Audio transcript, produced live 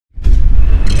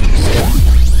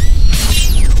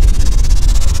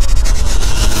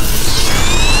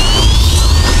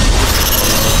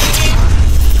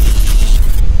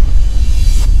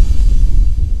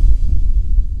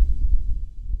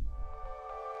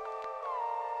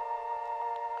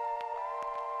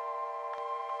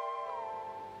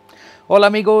Hola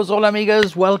amigos, hola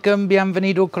amigas, welcome,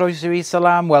 bienvenido, croeso y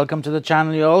salam, welcome to the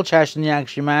channel y'all, Cheshire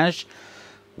Shimash,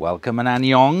 welcome and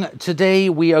annyeong. Today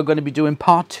we are going to be doing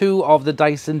part 2 of the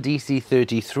Dyson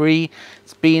DC33.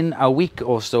 It's been a week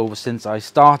or so since I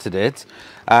started it.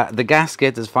 The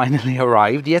gasket has finally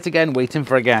arrived, yet again waiting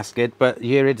for a gasket, but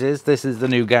here it is, this is the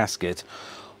new gasket.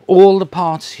 All the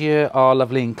parts here are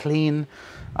lovely and clean.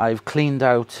 I've cleaned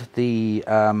out the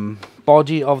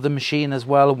body of the machine as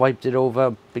well, wiped it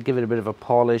over, give it a bit of a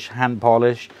polish, hand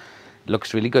polish. It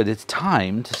looks really good. It's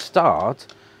time to start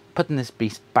putting this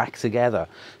beast back together.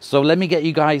 So let me get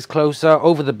you guys closer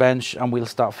over the bench and we'll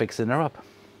start fixing her up.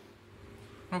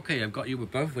 Okay, I've got you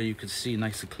above where you can see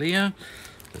nice and clear.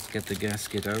 Let's get the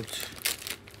gasket out,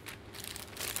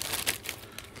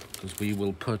 because we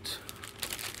will put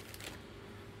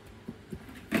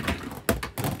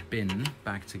bin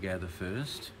back together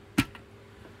first.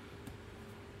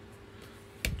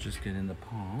 Just get in the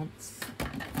parts.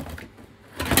 Okay,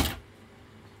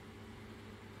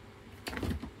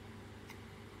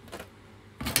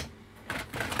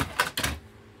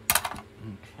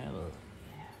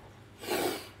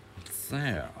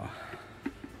 there.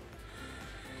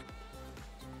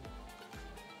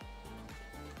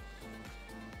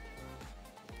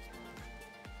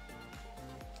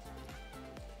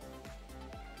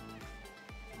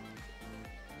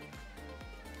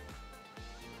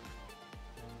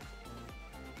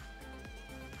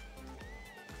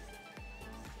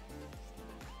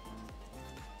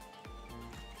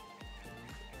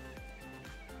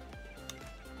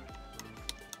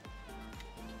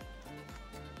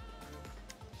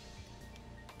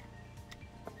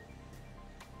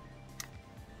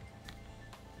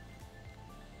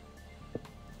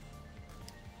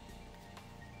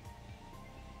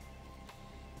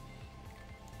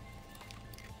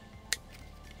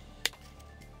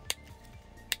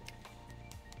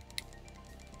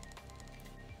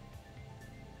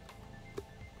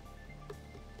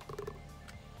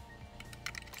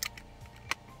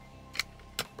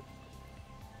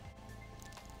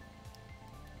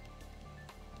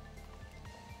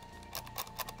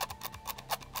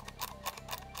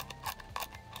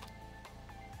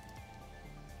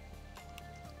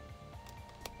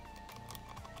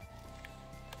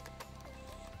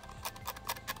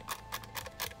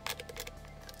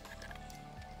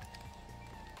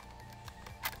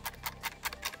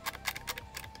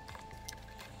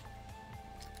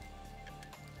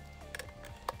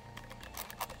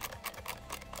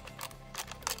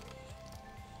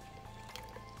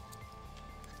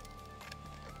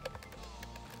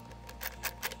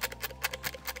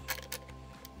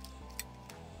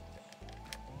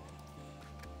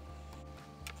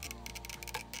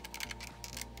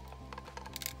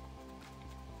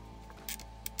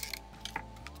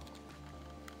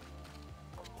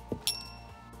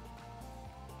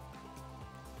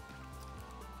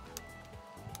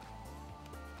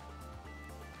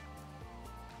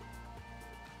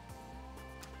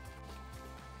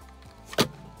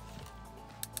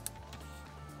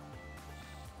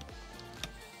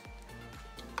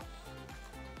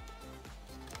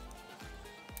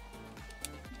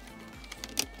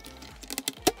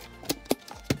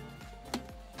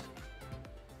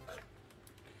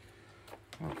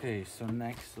 Okay, so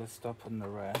next let's start putting the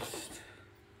rest.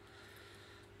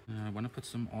 I want to put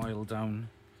some oil down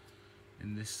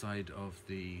in this side of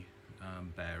the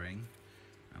bearing,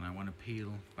 and I want to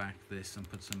peel back this and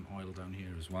put some oil down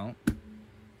here as well.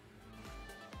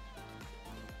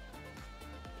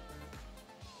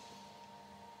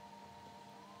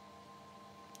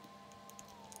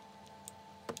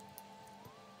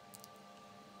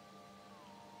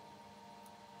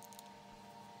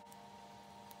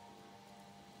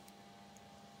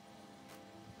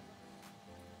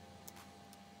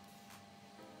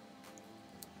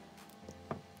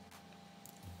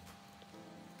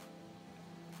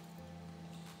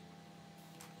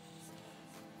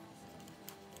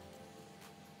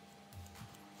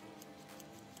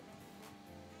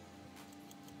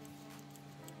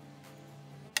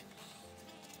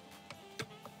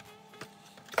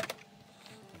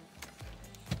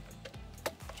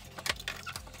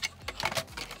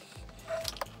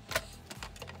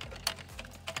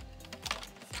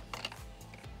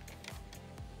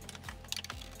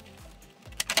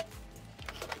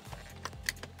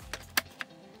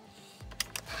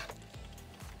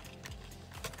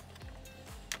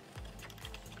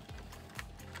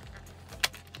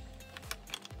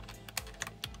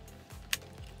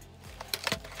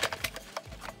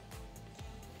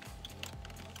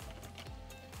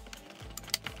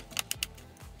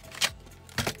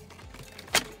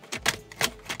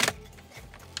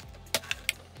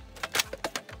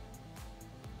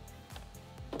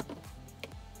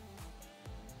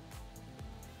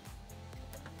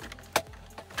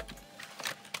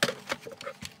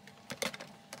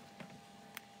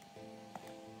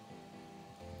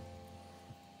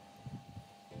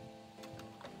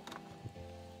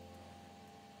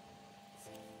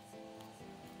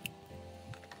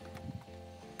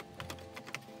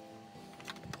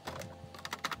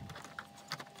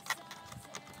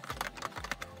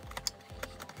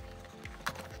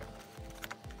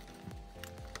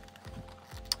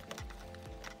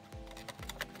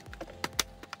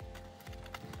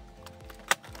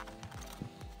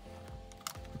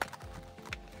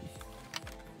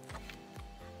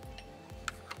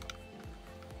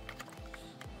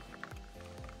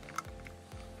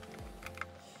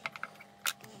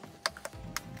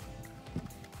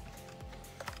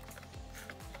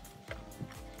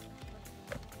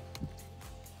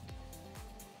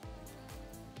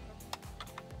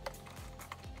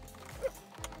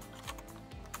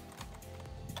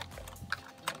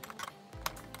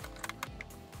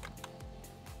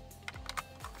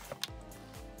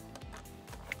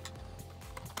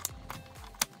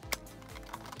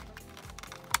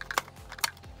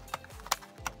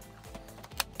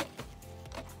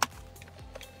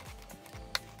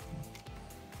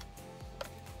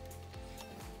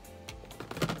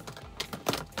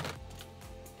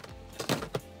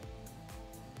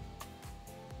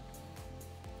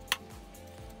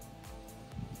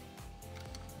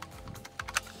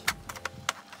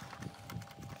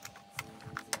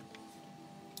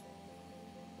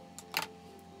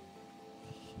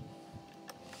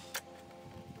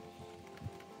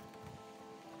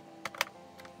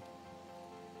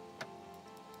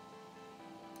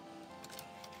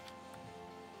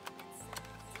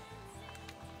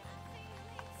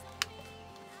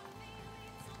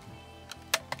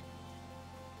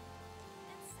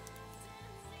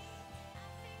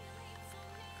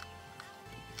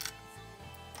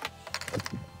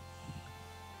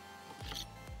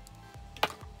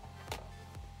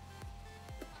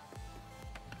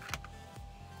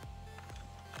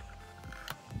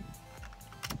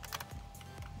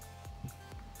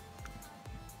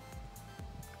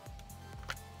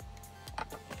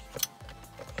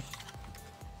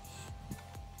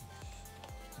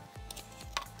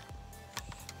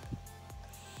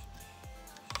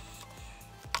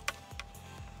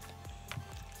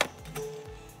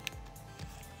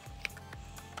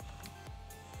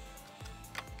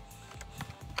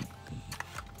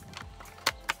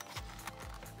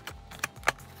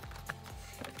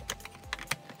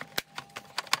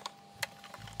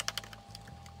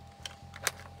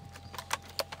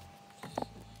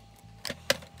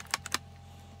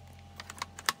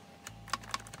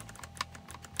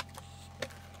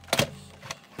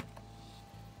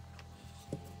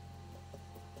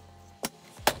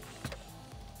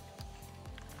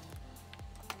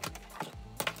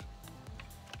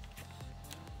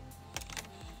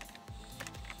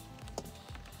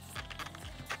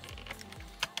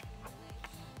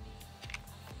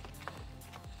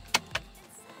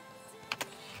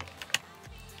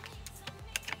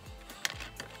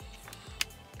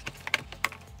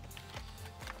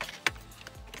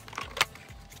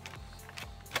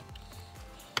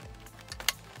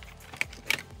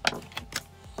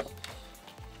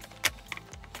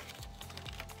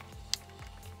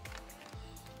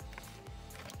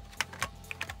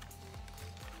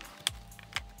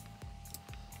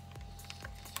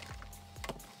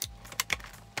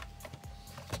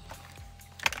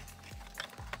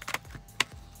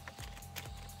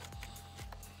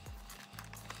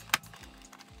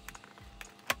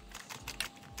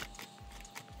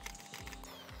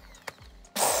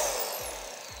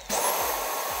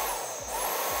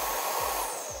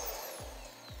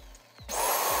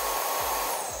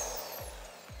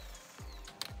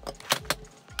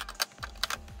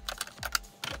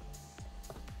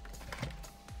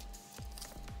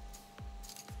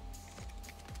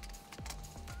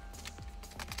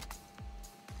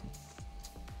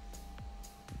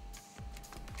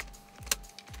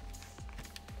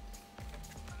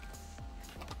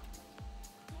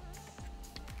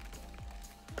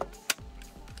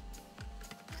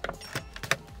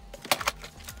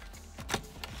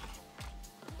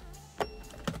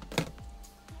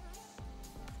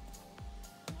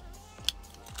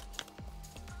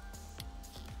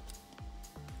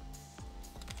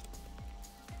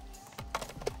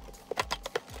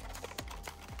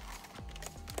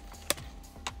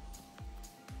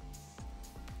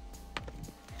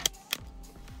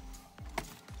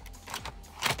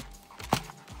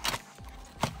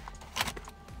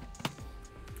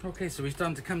 Okay, so we're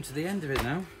starting to come to the end of it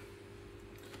now.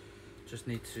 Just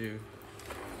need to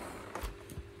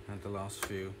add the last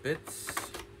few bits.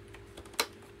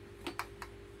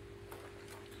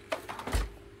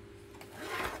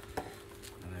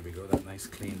 And there we go, that nice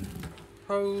clean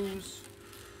hose.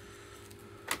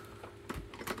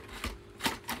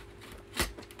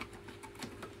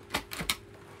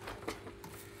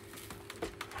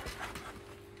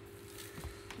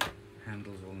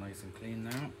 Handle's all nice and clean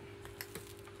now.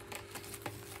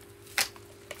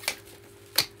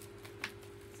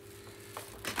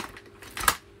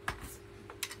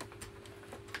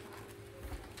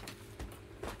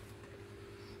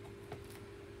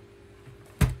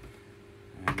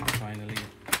 Finally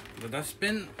the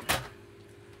dustbin,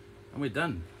 and we're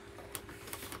done.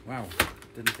 Wow,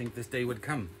 didn't think this day would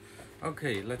come.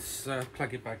 Okay, let's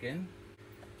plug it back in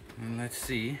and let's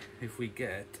see if we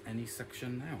get any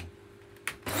suction now.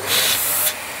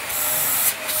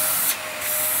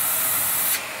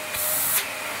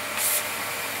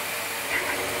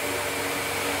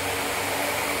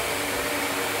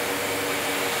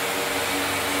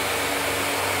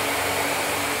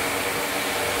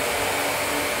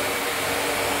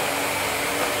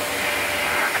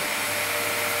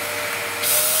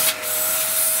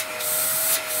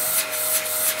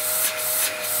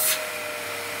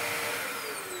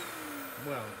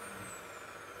 Well,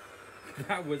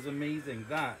 that was amazing.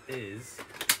 That is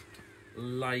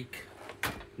like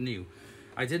new.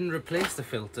 I didn't replace the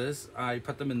filters. I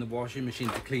put them in the washing machine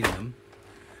to clean them,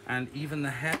 and even the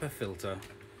HEPA filter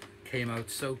came out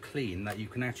so clean that you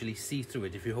can actually see through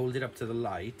it. If you hold it up to the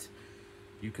light,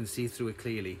 you can see through it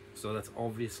clearly. So that's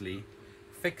obviously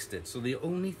fixed it. So the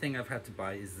only thing I've had to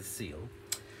buy is the seal.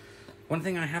 One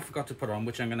thing I have forgot to put on,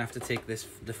 which I'm going to have to take the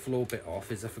floor bit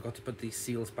off, is I forgot to put these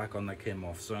seals back on that came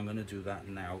off. So I'm going to do that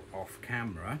now off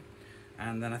camera,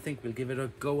 and then I think we'll give it a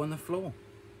go on the floor.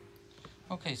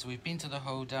 Okay, so we've been to the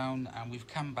hoedown and we've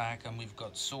come back and we've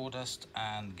got sawdust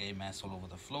and gay mess all over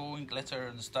the floor and glitter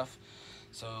and stuff.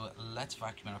 So let's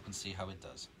vacuum it up and see how it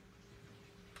does.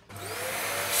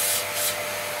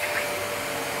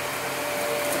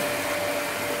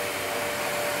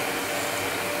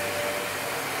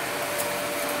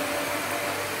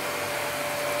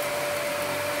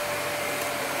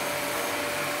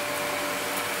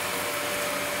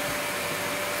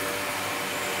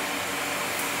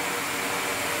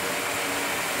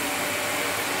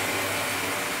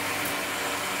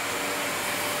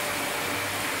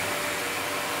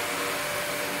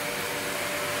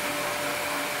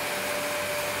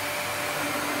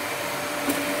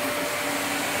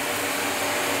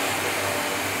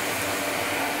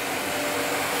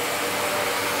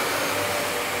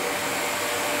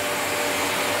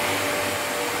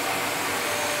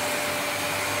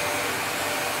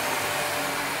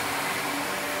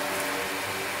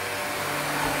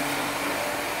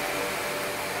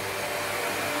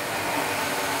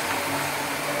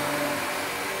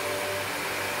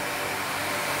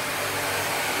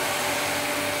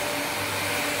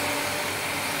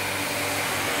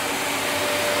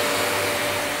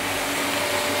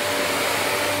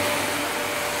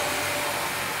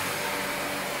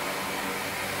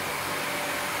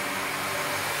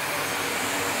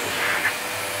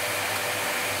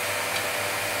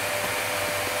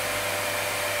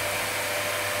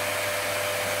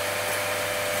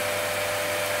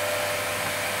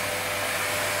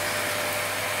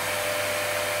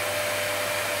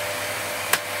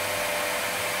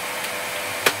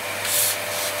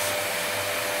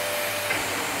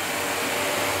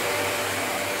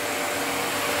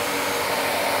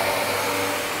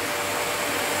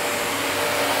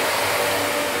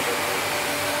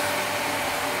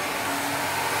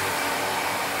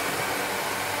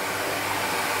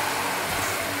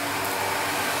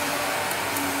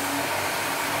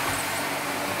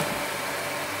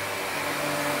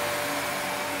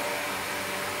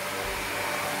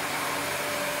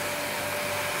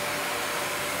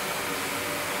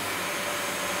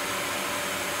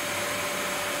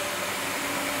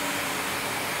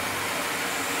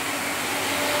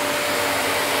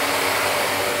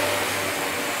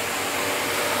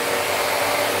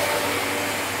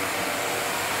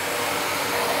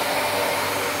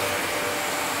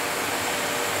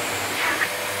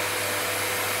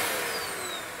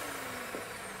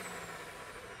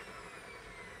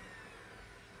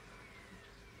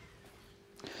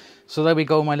 So there we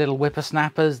go, my little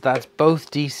whippersnappers. That's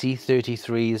both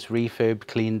DC33s refurb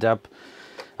cleaned up.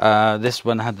 This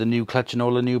one had the new clutch and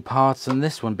all the new parts, and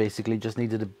this one basically just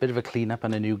needed a bit of a cleanup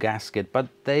and a new gasket, but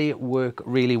they work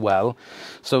really well.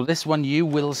 So this one you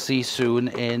will see soon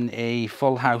in a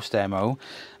full house demo.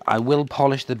 I will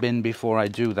polish the bin before I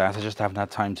do that. I just haven't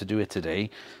had time to do it today.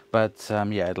 But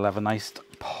yeah, it'll have a nice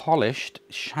polished,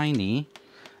 shiny,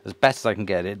 as best as I can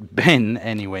get it, bin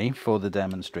anyway for the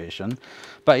demonstration.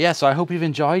 But yeah, so I hope you've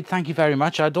enjoyed. Thank you very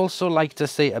much. I'd also like to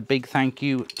say a big thank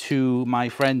you to my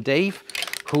friend Dave,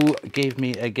 who gave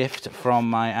me a gift from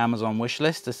my Amazon wish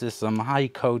list. This is some high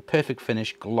coat, perfect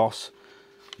finish gloss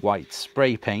white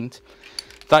spray paint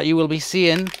that you will be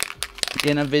seeing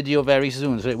in a video very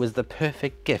soon. So it was the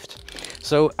perfect gift.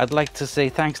 So I'd like to say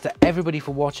thanks to everybody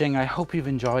for watching. I hope you've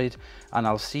enjoyed, and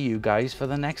I'll see you guys for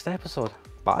the next episode.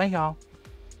 Bye y'all.